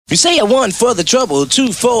You say a one for the trouble,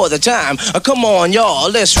 two for the time. Come on,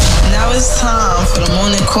 y'all, let's... Now it's time for the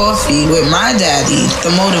morning coffee with my daddy, the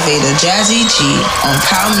motivator, Jazzy G, on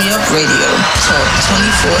Power Me Up Radio. Talk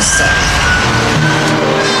 24/7.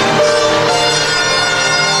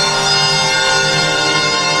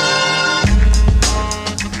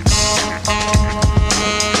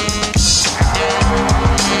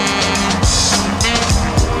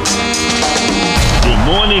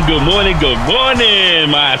 Good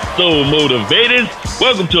morning, my soul motivators.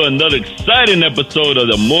 Welcome to another exciting episode of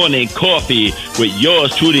the Morning Coffee with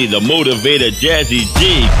yours truly, the motivator, Jazzy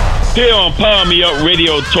G. Here on Power Me Up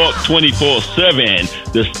Radio Talk 24/7,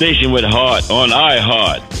 the station with heart on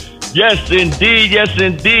iHeart. Yes, indeed.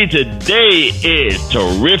 Today is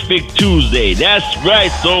Terrific Tuesday. That's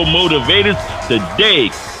right, soul motivators.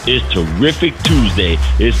 Today is Terrific Tuesday.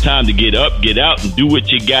 It's time to get up, get out, and do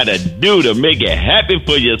what you gotta do to make it happen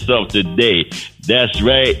for yourself today. That's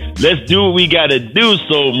right. Let's do what we gotta do,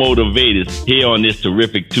 soul motivators, here on this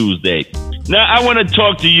Terrific Tuesday. Now, I want to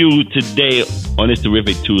talk to you today on this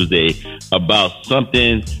Terrific Tuesday about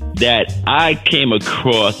something that I came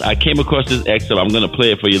across. I came across this excerpt. I'm going to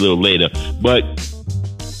play it for you a little later. But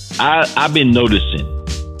I've been noticing,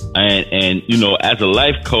 and you know, as a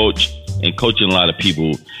life coach and coaching a lot of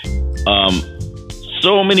people,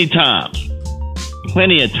 so many times,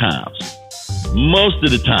 plenty of times, most of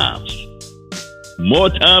the times, more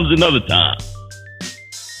times than other times,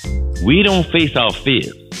 we don't face our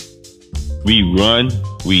fears. We run,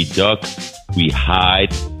 we duck, we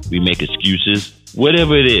hide, we make excuses,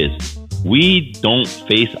 whatever it is. We don't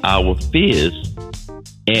face our fears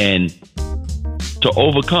and to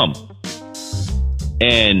overcome.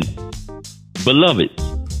 And beloved,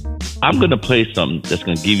 I'm going to play something that's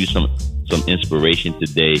going to give you some inspiration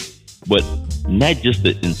today, but not just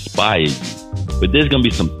to inspire you, but there's going to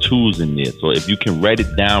be some tools in there. So if you can write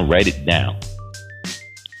it down, write it down.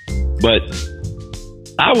 But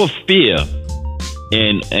our fear,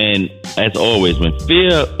 and as always, when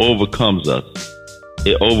fear overcomes us,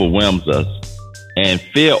 it overwhelms us. And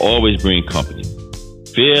fear always brings company.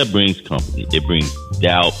 Fear brings company. It brings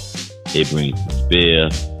doubt. It brings despair.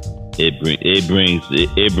 It brings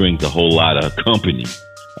a whole lot of company.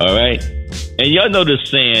 All right? And y'all know the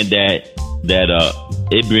saying that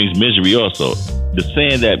it brings misery also. The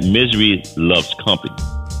saying that misery loves company.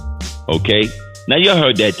 Okay? Now, you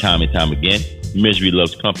heard that time and time again. Misery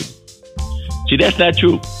loves company. See, that's not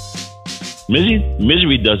true.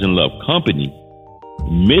 Misery doesn't love company.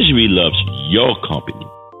 Misery loves your company.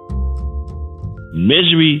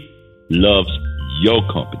 Misery loves your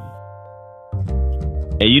company.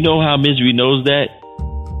 And you know how misery knows that?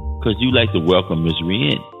 Because you like to welcome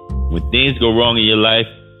misery in. When things go wrong in your life,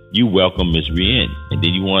 you welcome misery in. And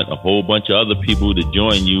then you want a whole bunch of other people to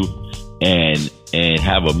join you and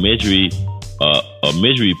have a misery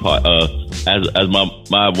part, as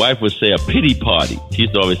my wife would say, a pity party. She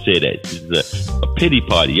used to always say that. She's a pity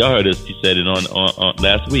party. Y'all heard her. She said it on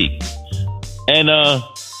last week. And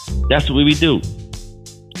that's what we do.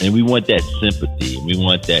 And we want that sympathy. We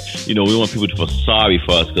want that, we want people to feel sorry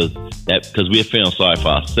for us because we're feeling sorry for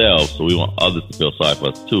ourselves. So we want others to feel sorry for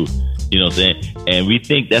us too. You know what I'm saying? And we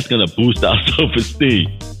think that's going to boost our self-esteem.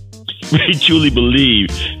 We truly believe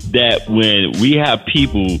that when we have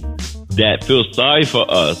people that feel sorry for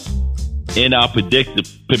us in our predicament,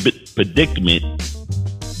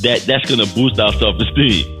 that's going to boost our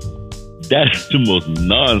self-esteem. That's the most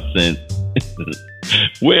nonsense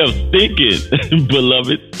way of thinking,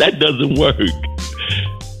 beloved. That doesn't work.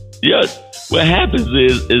 What happens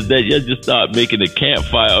is that y'all just start making a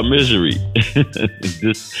campfire of misery.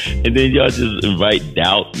 And then y'all just invite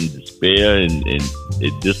doubt and despair and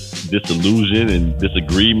disillusion and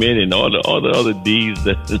disagreement and all the other D's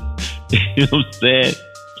that, you know what I'm saying?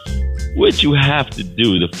 What you have to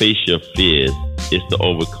do to face your fears is to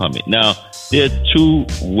overcome it. Now, there are two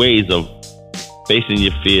ways of facing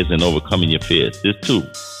your fears and overcoming your fears. There's two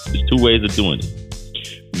ways of doing it.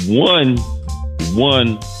 One,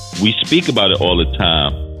 we speak about it all the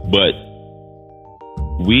time, but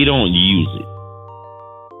we don't use it.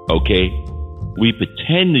 Okay? We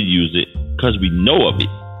pretend to use it because we know of it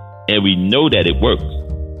and we know that it works.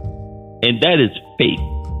 And that is faith.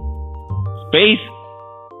 Faith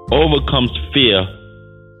overcomes fear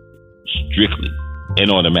strictly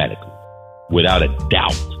and automatically, without a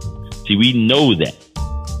doubt. See, we know that.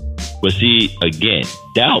 But see, again,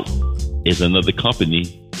 doubt is another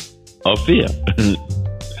company of fear.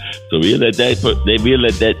 So we let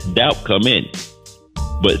that doubt come in.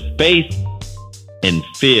 But faith and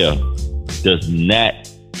fear does not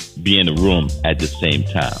be in the room at the same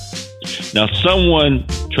time. Now, someone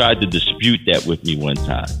tried to dispute that with me one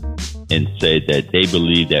time and said that they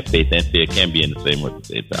believe that faith and fear can be in the same room at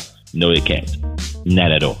the same time. No, it can't.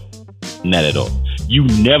 Not at all. Not at all. You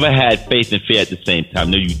never had faith and fear at the same time.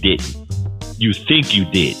 No, you didn't. You think you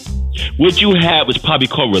did. What you had was probably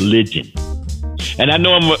called religion. And I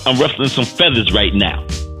know I'm ruffling some feathers right now.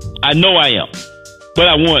 I know I am. But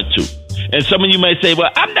I want to. And some of you might say, well,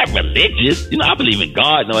 I'm not religious. You know, I believe in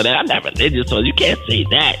God and all that. I'm not religious, so you can't say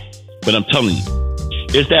that. But I'm telling you,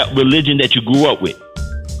 it's that religion that you grew up with.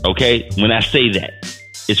 Okay? When I say that,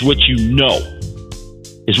 it's what you know.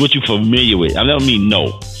 It's what you're familiar with. I don't mean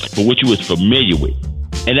know, but what you was familiar with.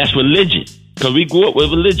 And that's religion. Because we grew up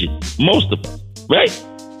with religion. Most of us. Right?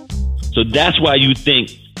 So that's why you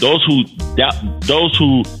think those who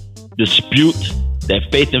dispute that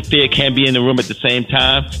faith and fear can't be in the room at the same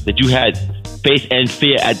time, that you had faith and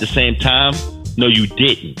fear at the same time. No, you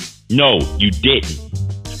didn't. No, you didn't.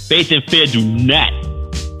 Faith and fear do not.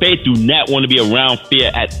 Faith do not want to be around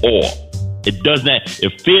fear at all. It does not.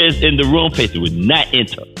 If fear is in the room, faith would not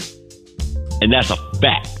enter. And that's a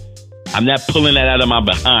fact. I'm not pulling that out of my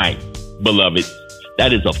behind, beloved.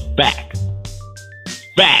 That is a fact.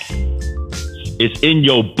 Fact. It's in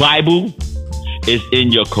your Bible. It's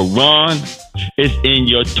in your Quran. It's in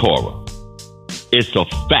your Torah. It's a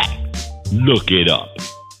fact. Look it up.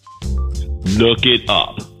 Look it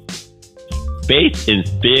up. Faith and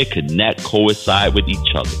fear cannot coincide with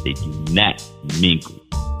each other. They do not mingle.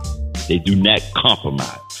 They do not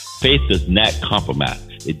compromise. Faith does not compromise.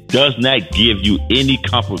 It does not give you any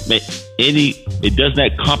compromise. It does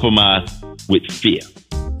not compromise with fear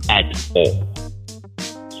at all.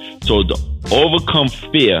 So to overcome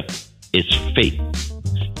fear is faith.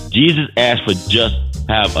 Jesus asked for just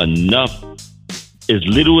have enough, as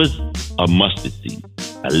little as a mustard seed.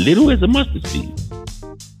 As little as a mustard seed.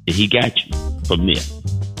 And he got you from there.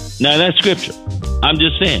 Now that's scripture. I'm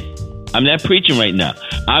just saying. I'm not preaching right now.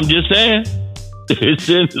 I'm just saying. It's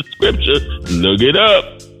in the scripture. Look it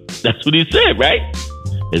up. That's what he said, right?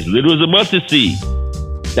 As little as a mustard seed.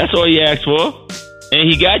 That's all he asked for.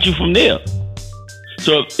 And he got you from there.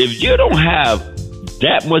 So if you don't have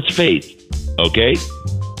that much faith, okay,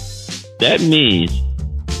 that means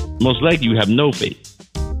most likely you have no faith.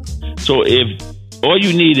 So if all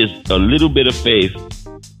you need is a little bit of faith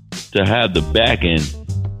to have the backing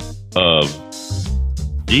of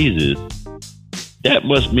Jesus, that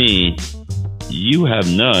must mean you have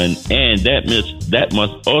none, and that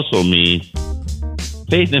must also mean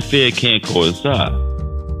faith and fear can't coincide.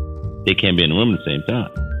 They can't be in the room at the same time.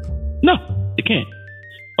 No, they can't.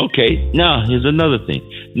 Okay, now here's another thing.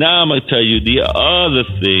 Now I'm going to tell you the other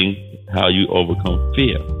thing, how you overcome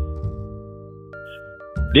fear.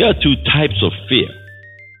 There are two types of fear.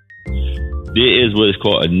 There is what is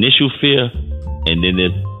called initial fear, and then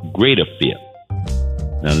there's greater fear.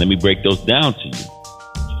 Now let me break those down to you.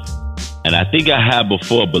 And I think I have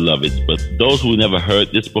before, beloveds, but those who never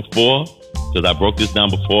heard this before, because I broke this down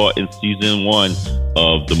before in season 1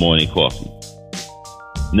 of The Morning Coffee.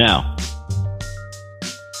 Now,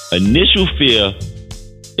 initial fear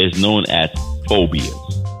is known as phobias.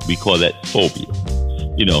 We call that phobia.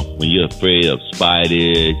 You know, when you're afraid of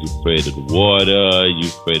spiders, you're afraid of the water, you're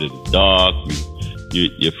afraid of the dark,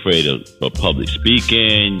 you're afraid of public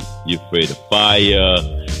speaking, you're afraid of fire,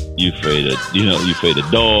 you're afraid of, you're afraid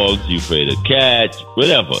of dogs, you're afraid of cats,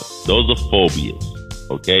 whatever. Those are phobias,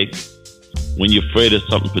 okay? When you're afraid of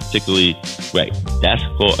something particularly, right, that's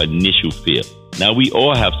called initial fear. Now, we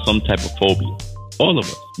all have some type of phobia. All of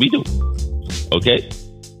us, we do. Okay?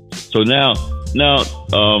 So now,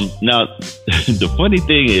 the funny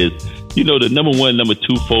thing is, the number 1, number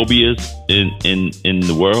 2 phobias in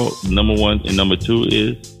the world, number 1 and number 2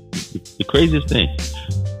 is the craziest thing.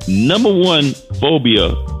 Number 1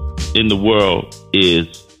 phobia in the world is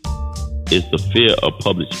the fear of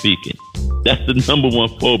public speaking. That's the number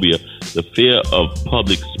 1 phobia, the fear of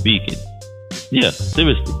public speaking. Yeah,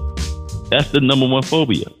 seriously. That's the number 1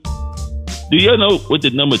 phobia. Do you know what the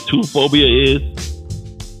number 2 phobia is?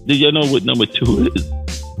 Do you know what number 2 is?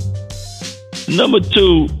 Number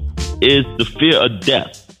 2 is the fear of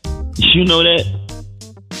death. You know that?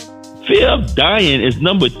 Fear of dying is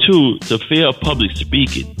number 2 to fear of public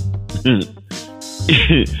speaking. You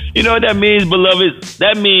know what that means, beloved?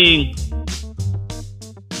 That means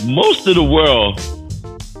most of the world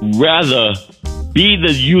rather be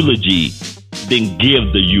the eulogy than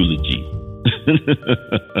give the eulogy.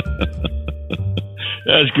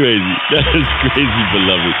 That's crazy. That is crazy,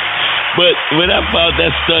 beloved. But when I found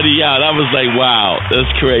that study out, I was like, wow,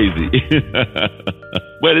 that's crazy.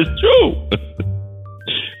 But it's true.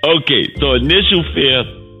 Okay, so initial fear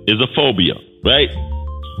is a phobia, right?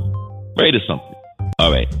 Afraid of something.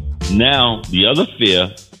 All right. Now, the other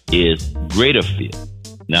fear is greater fear.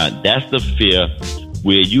 Now, that's the fear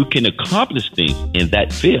where you can accomplish things in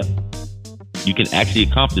that fear. You can actually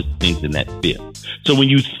accomplish things in that fear. So when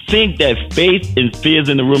you think that faith and fear is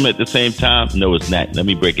in the room at the same time, no, it's not. Let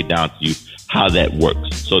me break it down to you how that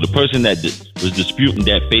works. So the person that was disputing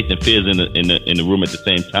that faith and fear is in the room at the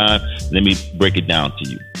same time, let me break it down to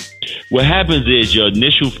you. What happens is your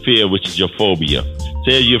initial fear, which is your phobia.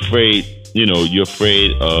 Say you're afraid, you're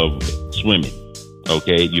afraid of swimming.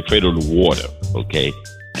 Okay, you're afraid of the water. Okay,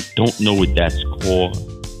 I don't know what that's called.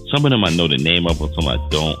 Some of them I know the name of them, some I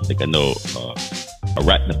don't. I think I know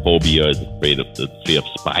arachnophobia is afraid of the fear of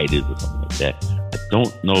spiders or something like that. I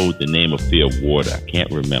don't know the name of fear of water. I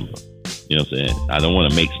can't remember. You know what I'm saying? I don't want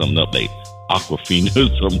to make something up like aquafina or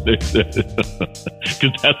something like that,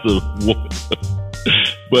 because that's a water.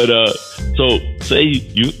 But so say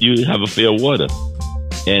you have a fear of water,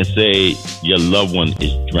 and say your loved one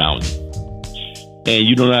is drowning, and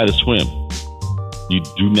you don't know how to swim. You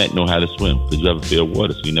do not know how to swim because you have a fear of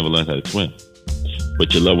water, so you never learned how to swim.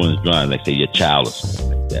 But your loved one is drowning, like say your child or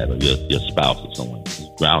something like that, or your spouse or someone is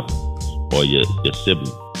drowning, or your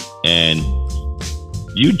sibling. And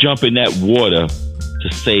you jump in that water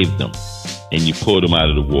to save them, and you pull them out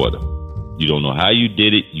of the water. You don't know how you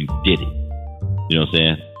did it, you did it. You know what I'm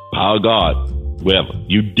saying? Power of God, whatever.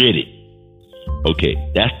 You did it. Okay,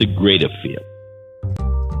 that's the greater fear.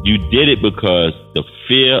 You did it because the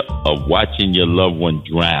fear of watching your loved one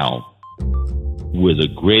drown was a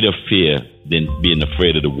greater fear than being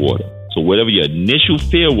afraid of the water. So whatever your initial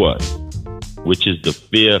fear was, which is the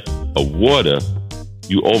fear of water,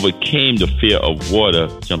 you overcame the fear of water,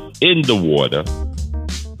 jumped in the water,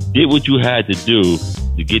 did what you had to do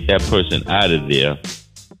to get that person out of there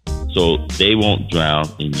so they won't drown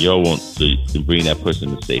and you won't, to bring that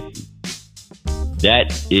person to safety.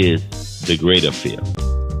 That is the greater fear.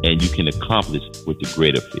 And you can accomplish with the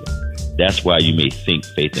greater fear. That's why you may think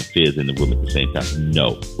faith and fear is in the room at the same time.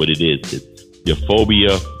 No, what it is your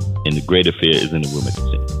phobia and the greater fear is in the room at the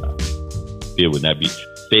same time.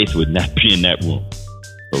 Faith would not be in that room.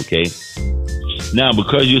 Okay? Now,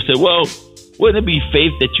 because you said, well, wouldn't it be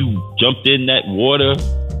faith that you jumped in that water?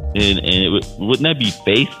 And wouldn't that be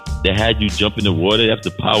faith that had you jump in the water? That's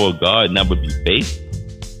the power of God, and that would be faith?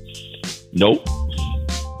 Nope,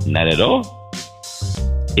 not at all.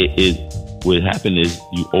 What happened is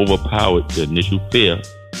you overpowered the initial fear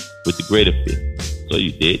with the greater fear. So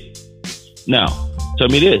you did. Now, tell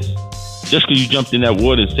me this. Just because you jumped in that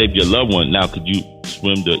water and saved your loved one, now could you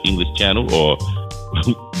swim the English Channel or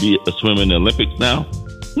be a swimmer in the Olympics now?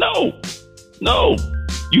 No.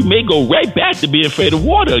 You may go right back to being afraid of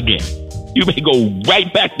water again. You may go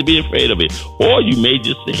right back to being afraid of it. Or you may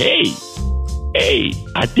just say, hey,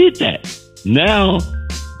 I did that. Now,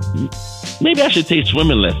 maybe I should take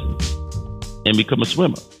swimming lessons and become a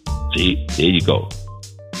swimmer. See, there you go.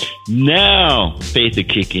 Now, faith will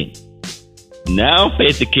kick in.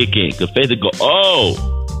 Because faith will go, oh,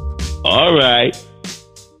 all right,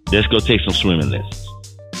 let's go take some swimming lessons.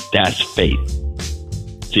 That's faith.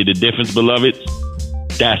 See the difference, beloveds?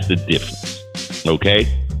 That's the difference. Okay?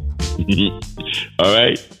 All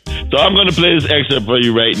right? So I'm going to play this excerpt for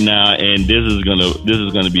you right now, and this is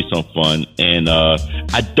gonna be some fun. And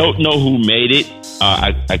I don't know who made it.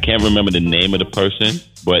 I can't remember the name of the person,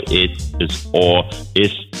 but it's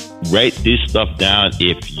write this stuff down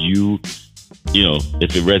if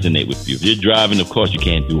if it resonates with you. If you're driving, of course you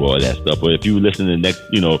can't do all that stuff. But if you listen to the next,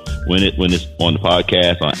 when it's on the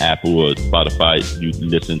podcast on Apple or Spotify, you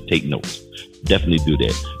listen, take notes. Definitely do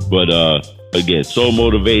that. But again, so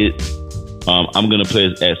motivated. I'm going to play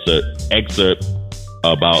this excerpt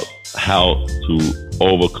about how to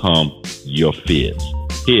overcome your fears.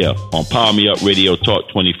 Here on Power Me Up Radio Talk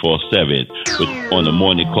 24/7 on the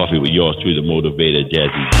morning coffee with yours truly, the motivator,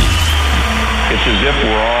 Jazzy G. It's as if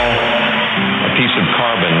we're all a piece of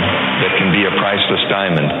carbon that can be a priceless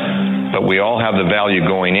diamond. But we all have the value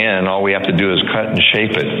going in. All we have to do is cut and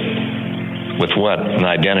shape it. With what? An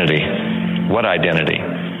identity. What identity?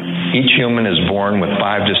 Each human is born with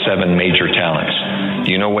 5 to 7 major talents.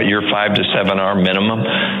 Do you know what your 5 to 7 are minimum?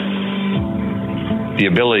 The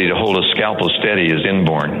ability to hold a scalpel steady is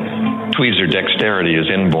inborn. Tweezer dexterity is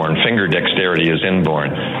inborn. Finger dexterity is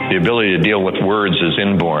inborn. The ability to deal with words is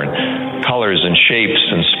inborn. Colors and shapes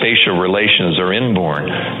and spatial relations are inborn.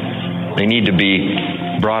 They need to be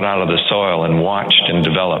brought out of the soil and watched and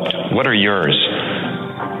developed. What are yours?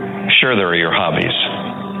 Sure, there are your hobbies,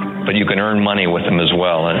 but you can earn money with them as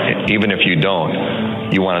well. And even if you don't,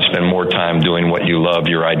 you want to spend more time doing what you love,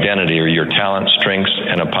 your identity or your talent, strengths,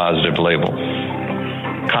 and a positive label.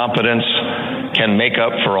 Competence can make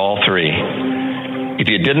up for all three. If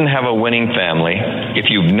you didn't have a winning family, if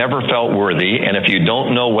you've never felt worthy, and if you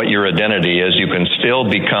don't know what your identity is, you can still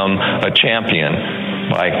become a champion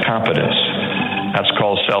by competence. That's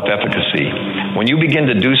called self-efficacy. When you begin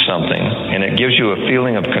to do something and it gives you a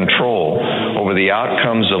feeling of control over the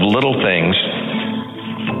outcomes of little things,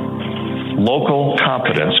 local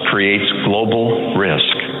competence creates global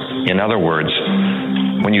risk. In other words,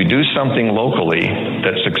 when you do something locally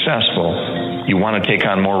that's successful, you want to take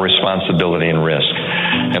on more responsibility and risk.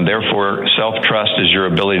 And therefore, self-trust is your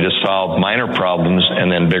ability to solve minor problems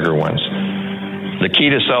and then bigger ones. The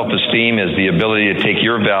key to self-esteem is the ability to take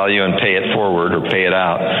your value and pay it forward or pay it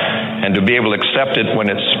out, and to be able to accept it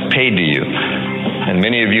when it's paid to you. And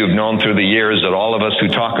many of you have known through the years that all of us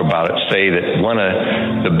who talk about it say that one of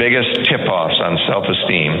the biggest tip-offs on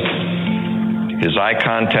self-esteem is eye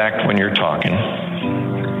contact when you're talking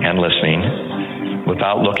and listening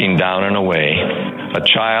without looking down and away. A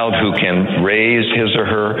child who can raise his or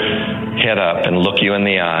her head up and look you in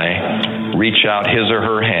the eye, reach out his or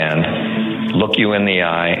her hand, look you in the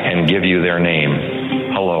eye, and give you their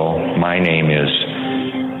name. Hello, my name is,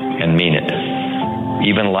 and mean it.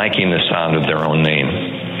 Even liking the sound of their own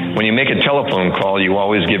name. When you make a telephone call, you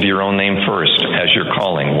always give your own name first as you're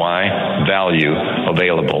calling. Why? Value,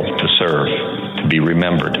 available, to serve, to be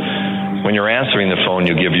remembered. When you're answering the phone,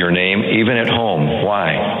 you give your name, even at home.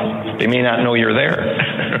 Why? They may not know you're there.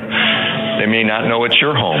 They may not know it's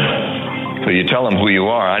your home. So you tell them who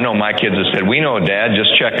you are. I know my kids have said, "We know, Dad,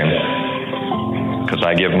 just checking." Because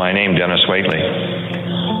I give my name, Dennis Whitley.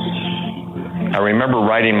 I remember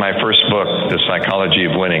writing my first book, The Psychology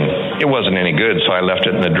of Winning. It wasn't any good, so I left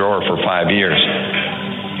it in the drawer for 5 years.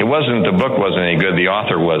 It wasn't the book wasn't any good, the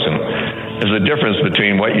author wasn't. There's a difference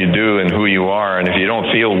between what you do and who you are, and if you don't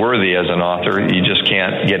feel worthy as an author, you just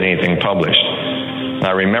can't get anything published.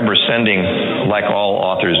 I remember sending, like all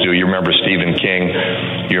authors do, you remember Stephen King,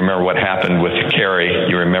 you remember what happened with Carrie,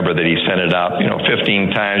 you remember that he sent it out 15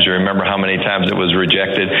 times, you remember how many times it was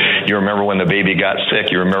rejected, you remember when the baby got sick,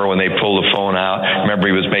 you remember when they pulled the phone out, remember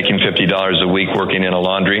he was making $50 a week working in a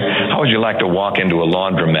laundry. How would you like to walk into a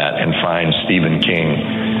laundromat and find Stephen King?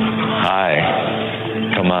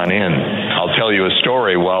 Hi, come on in. I'll tell you a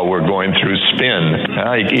story while we're going through spin.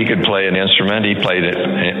 He could play an instrument. He played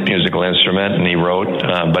a musical instrument and he wrote,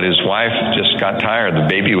 but his wife just got tired. The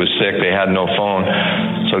baby was sick. They had no phone.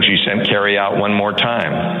 So she sent Carrie out one more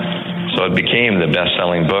time. So it became the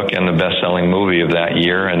best-selling book and the best-selling movie of that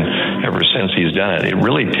year, and ever since he's done it. It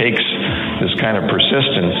really takes this kind of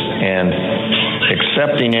persistence and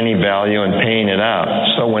accepting any value and paying it out.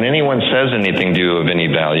 So when anyone says anything to you of any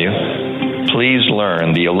value, please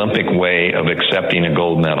learn the Olympic way of accepting a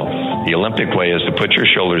gold medal. The Olympic way is to put your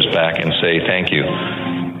shoulders back and say, "Thank you.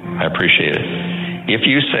 I appreciate it." If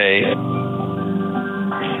you say,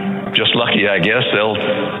 "Just lucky, I guess," they'll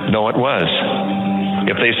know it was.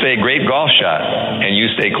 If they say, "Great golf shot," and you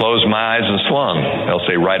say, "Closed my eyes and swung," they'll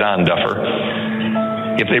say, "Right on, Duffer."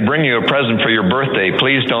 If they bring you a present for your birthday,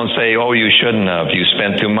 please don't say, "Oh, you shouldn't have. You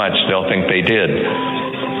spent too much." They'll think they did.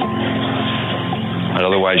 And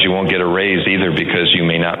otherwise, you won't get a raise either, because you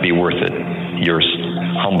may not be worth it, your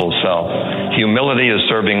humble self. Humility is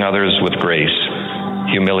serving others with grace.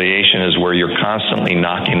 Humiliation is where you're constantly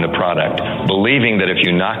knocking the product, believing that if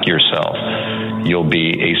you knock yourself, you'll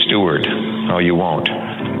be a steward. No, you won't.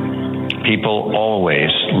 People always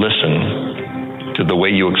listen to the way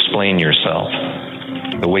you explain yourself,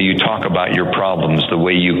 the way you talk about your problems, the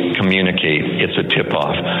way you communicate. It's a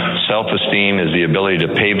tip-off. Self-esteem is the ability to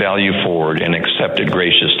pay value forward and accept it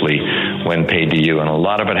graciously when paid to you. And a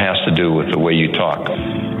lot of it has to do with the way you talk.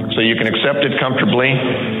 So you can accept it comfortably.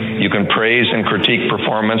 You can praise and critique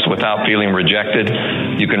performance without feeling rejected.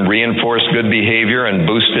 You can reinforce good behavior and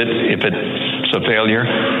boost it if it's a failure.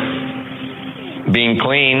 Being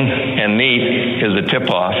clean and neat is a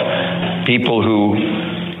tip-off. People who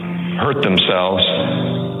hurt themselves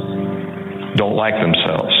don't like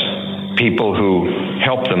themselves. People who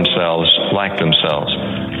help themselves like themselves.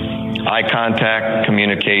 Eye contact,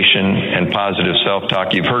 communication, and positive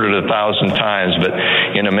self-talk. You've heard it 1,000 times, but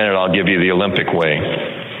in a minute I'll give you the Olympic way.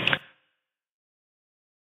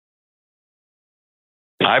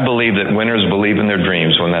 I believe that winners believe in their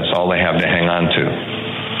dreams when that's all they have to hang on to.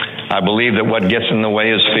 I believe that what gets in the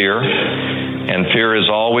way is fear, and fear is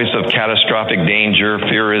always of catastrophic danger.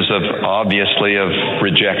 Fear is obviously of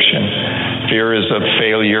rejection. Fear is of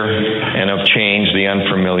failure and of change, the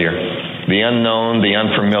unfamiliar. The unknown, the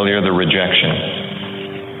unfamiliar, the rejection.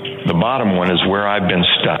 The bottom one is where I've been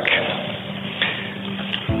stuck.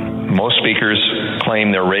 Most speakers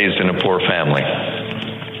claim they're raised in a poor family.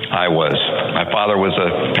 I was. My father was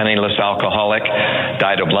a penniless alcoholic,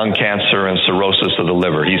 died of lung cancer and cirrhosis of the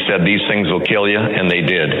liver. He said, these things will kill you, and they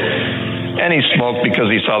did. And he smoked because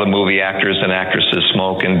he saw the movie actors and actresses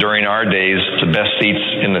smoke. And during our days, the best seats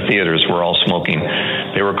in the theaters were all smoking.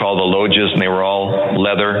 They were called the loges, and they were all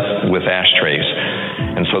leather with ashtrays.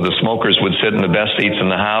 And so the smokers would sit in the best seats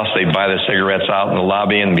in the house. They'd buy the cigarettes out in the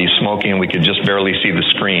lobby and be smoking, and we could just barely see the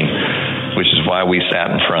screen, which is why we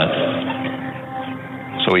sat in front.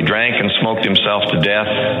 So he drank and smoked himself to death.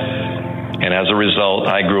 And as a result,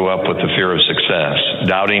 I grew up with the fear of success,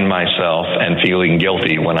 doubting myself and feeling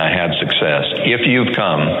guilty when I had success. If you've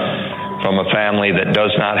come from a family that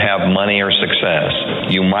does not have money or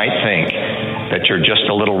success, you might think that you're just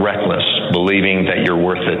a little reckless, believing that you're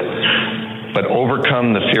worth it. But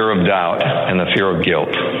overcome the fear of doubt and the fear of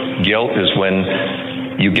guilt. Guilt is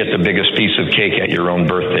when you get the biggest piece of cake at your own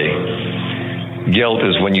birthday. Guilt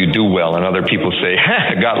is when you do well and other people say,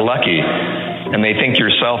 I got lucky. And they think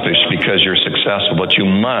you're selfish because you're successful, but you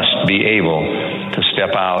must be able to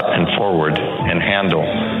step out and forward and handle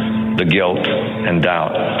the guilt and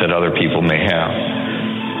doubt that other people may have.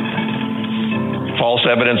 False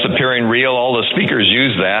evidence appearing real, all the speakers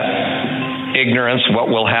use that. Ignorance, what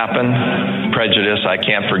will happen? Prejudice, I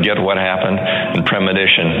can't forget what happened. And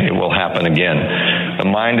premonition, it will happen again. The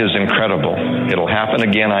mind is incredible. It'll happen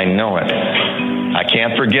again, I know it. I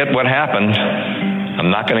can't forget what happened.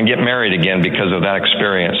 I'm not going to get married again because of that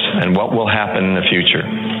experience. And what will happen in the future?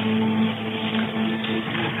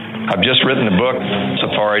 I've just written a book,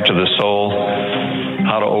 Safari to the Soul,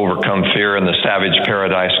 How to Overcome Fear in the Savage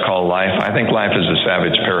Paradise Called Life. I think life is a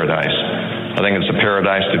savage paradise. I think it's a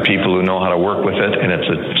paradise to people who know how to work with it, and it's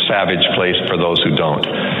a savage place for those who don't.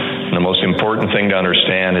 And the most important thing to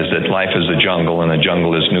understand is that life is a jungle, and the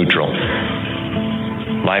jungle is neutral.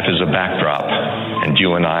 Life is a backdrop, and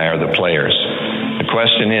you and I are the players. The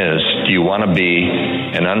question is, do you want to be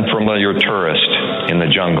an unfamiliar tourist in the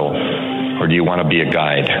jungle, or do you want to be a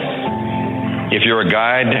guide? If you're a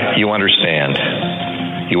guide, you understand.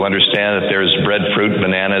 You understand that there's breadfruit,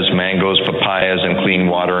 bananas, mangoes, papayas, and clean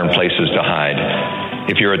water and places to hide.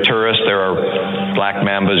 If you're a tourist, there are black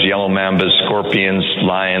mambas, yellow mambas, scorpions,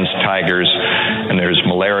 lions, tigers, and there's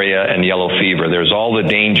malaria and yellow fever. There's all the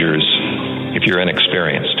dangers if you're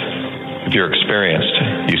inexperienced. If you're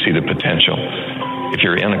experienced, you see the potential. If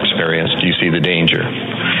you're inexperienced, you see the danger.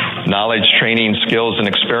 Knowledge, training, skills, and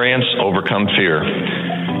experience overcome fear.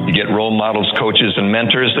 You get role models, coaches, and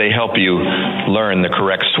mentors. They help you learn the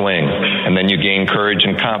correct swing. And then you gain courage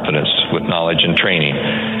and confidence with knowledge and training.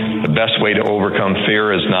 The best way to overcome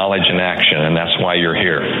fear is knowledge and action, and that's why you're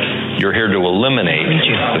here. You're here to eliminate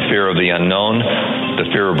the fear of the unknown, the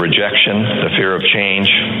fear of rejection, the fear of change,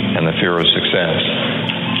 and the fear of success.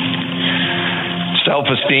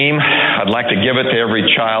 Self-esteem, I'd like to give it to every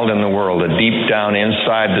child in the world, a deep down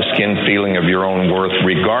inside the skin feeling of your own worth,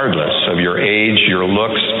 regardless of your age, your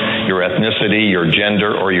looks, your ethnicity, your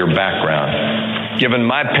gender, or your background. Given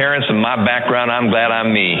my parents and my background, I'm glad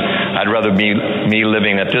I'm me. I'd rather be me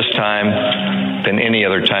living at this time than any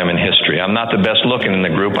other time in history. I'm not the best looking in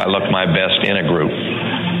the group. I look my best in a group.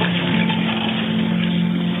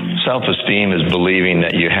 Self-esteem is believing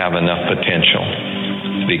that you have enough potential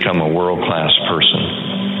to become a world-class person.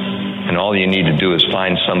 And all you need to do is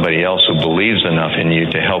find somebody else who believes enough in you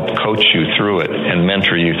to help coach you through it and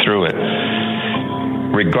mentor you through it.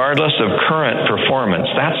 Regardless of current performance,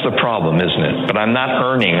 that's the problem, isn't it? But I'm not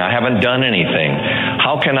earning. I haven't done anything.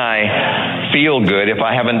 How can I feel good if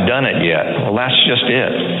I haven't done it yet? Well, that's just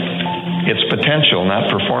it. It's potential,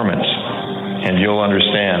 not performance. And you'll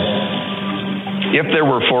understand. If there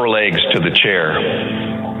were 4 legs to the chair,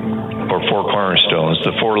 or 4 cornerstones,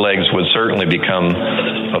 the 4 legs would certainly become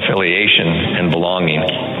affiliation and belonging.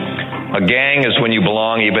 A gang is when you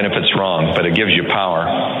belong even if it's wrong, but it gives you power.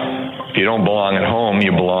 If you don't belong at home,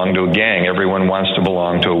 you belong to a gang. Everyone wants to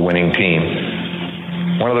belong to a winning team.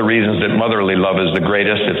 One of the reasons that motherly love is the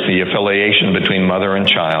greatest, it's the affiliation between mother and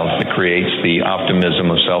child that creates the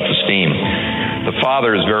optimism of self-esteem. The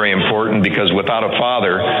father is very important because without a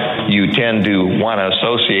father, you tend to want to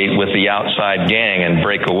associate with the outside gang and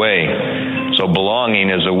break away. So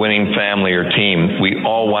belonging is a winning family or team. We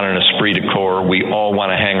all want an esprit de corps. We all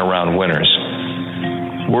want to hang around winners.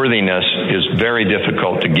 Worthiness is very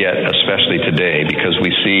difficult to get, especially today, because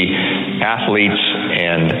we see athletes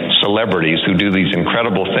and celebrities who do these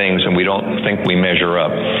incredible things and we don't think we measure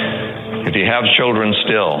up. If you have children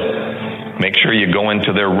still, make sure you go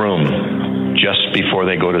into their room just before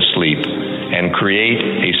they go to sleep and create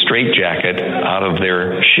a straitjacket out of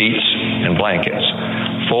their sheets and blankets.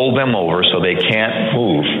 Fold them over so they can't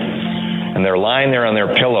move. And they're lying there on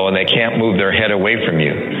their pillow and they can't move their head away from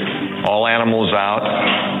you. All animals out,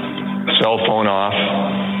 cell phone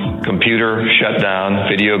off, computer shut down,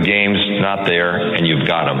 video games not there, and you've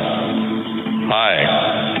got them.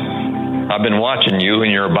 Hi, I've been watching you,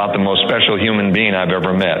 and you're about the most special human being I've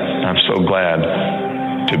ever met. I'm so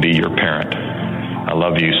glad to be your parent. I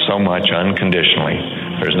love you so much unconditionally.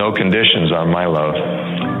 There's no conditions on my love.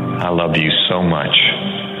 I love you so much.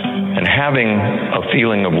 And having a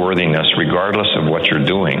feeling of worthiness, regardless of what you're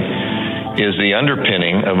doing, is the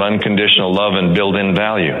underpinning of unconditional love and built-in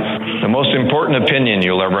value. The most important opinion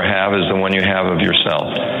you'll ever have is the one you have of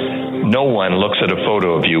yourself. No one looks at a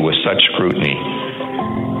photo of you with such scrutiny.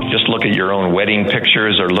 Just look at your own wedding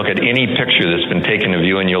pictures or look at any picture that's been taken of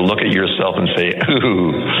you, and you'll look at yourself and say,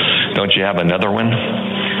 ooh, don't you have another one?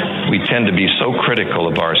 We tend to be so critical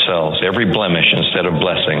of ourselves. Every blemish instead of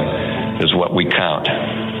blessing is what we count.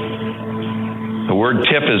 The word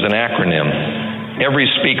TIP is an acronym.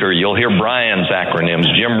 Every speaker, you'll hear Brian's acronyms.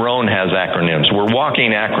 Jim Rohn has acronyms. We're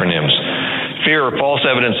walking acronyms. Fear, false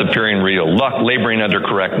evidence appearing real. Luck, laboring under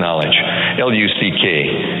correct knowledge. LUCK.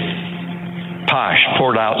 Posh,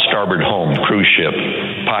 port out, starboard home, cruise ship.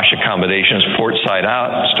 Posh accommodations, port side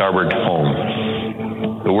out, starboard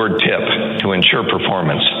home. The word TIP, to ensure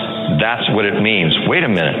performance. That's what it means. Wait a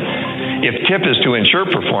minute. If TIP is to ensure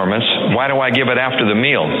performance, why do I give it after the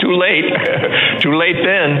meal? Too late. Too late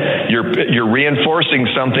then. You're reinforcing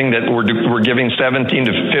something that we're giving 15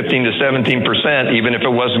 to 17%, even if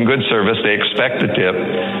it wasn't good service. They expect the tip.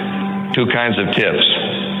 Two kinds of tips.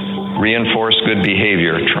 Reinforce good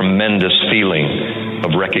behavior, tremendous feeling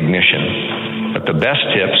of recognition. But the best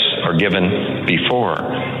tips are given before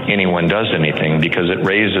anyone does anything, because it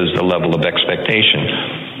raises the level of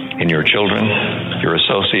expectation in your children, your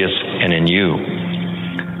associates, and in you.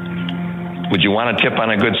 Would you want to tip on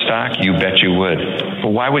a good stock? You bet you would.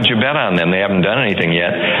 Well, why would you bet on them? They haven't done anything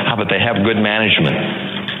yet. But they have good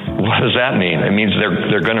management. What does that mean? It means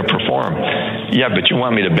they're going to perform. Yeah, but you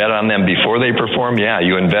want me to bet on them before they perform? Yeah,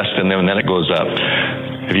 you invest in them and then it goes up.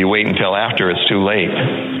 If you wait until after, it's too late.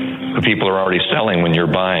 The people are already selling when you're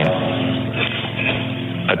buying.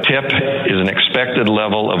 A tip is an expected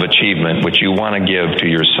level of achievement which you want to give to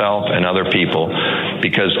yourself and other people,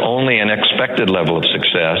 because only an expected level of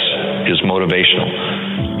success is motivational.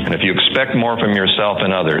 And if you expect more from yourself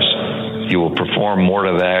and others, you will perform more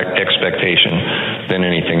to that expectation than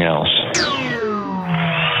anything else.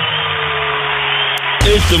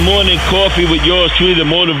 It's the morning coffee with yours truly, the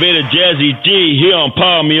motivator Jazzy G, here on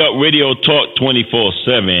Power Me Up Radio Talk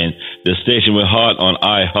 24/7, the station with heart on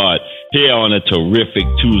iHeart, here on a terrific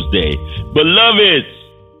Tuesday. Beloveds,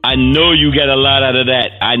 I know you got a lot out of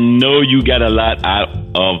that. I know you got a lot out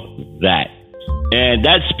of that. And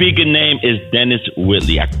that speaker name is Dennis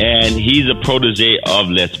Whitley, and he's a protege of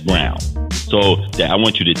Les Brown. So I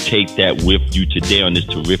want you to take that with you today on this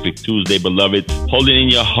terrific Tuesday, beloved. Hold it in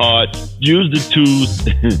your heart. Use the tools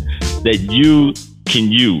that you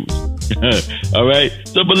can use. All right?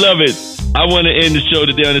 So, beloved, I want to end the show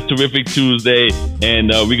today on this terrific Tuesday,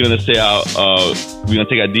 and we're going to say we're going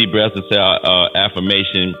to take our deep breaths and say our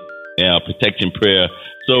affirmation and our protection prayer.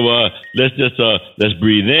 So let's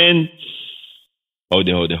breathe in. Hold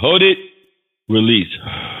it. Release.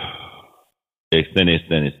 Extend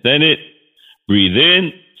it. Breathe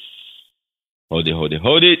in. Hold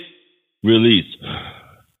it. Release.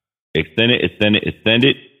 Extend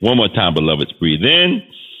it. One more time, beloveds. Breathe in.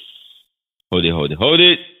 Hold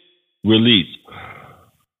it. Release.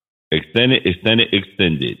 Extend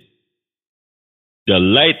it. The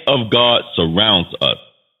light of God surrounds us.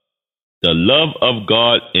 The love of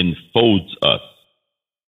God enfolds us.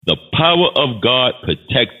 The power of God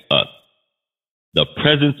protects us. The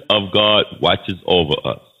presence of God watches over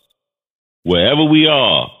us. Wherever we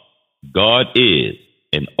are, God is,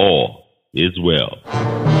 and all is well.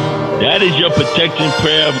 That is your protection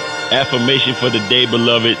prayer affirmation for the day,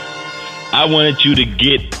 beloved. I wanted you to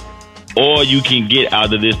get all you can get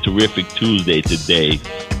out of this terrific Tuesday today.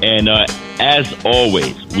 And as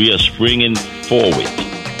always, we are springing forward.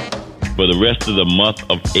 For the rest of the month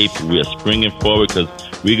of April, we are springing forward because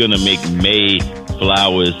we're going to make May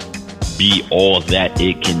flowers be all that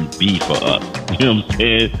it can be for us. You know what I'm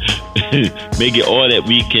saying? Make it all that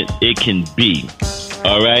it can be.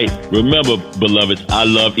 All right? Remember, beloveds, I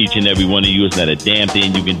love each and every one of you. It's not a damn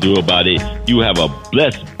thing you can do about it. You have a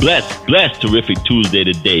blessed, terrific Tuesday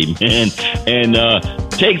today, man. And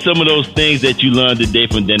take some of those things that you learned today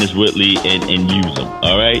from Dennis Whitley and use them.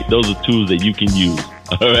 All right? Those are tools that you can use.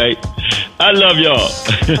 All right? I love y'all.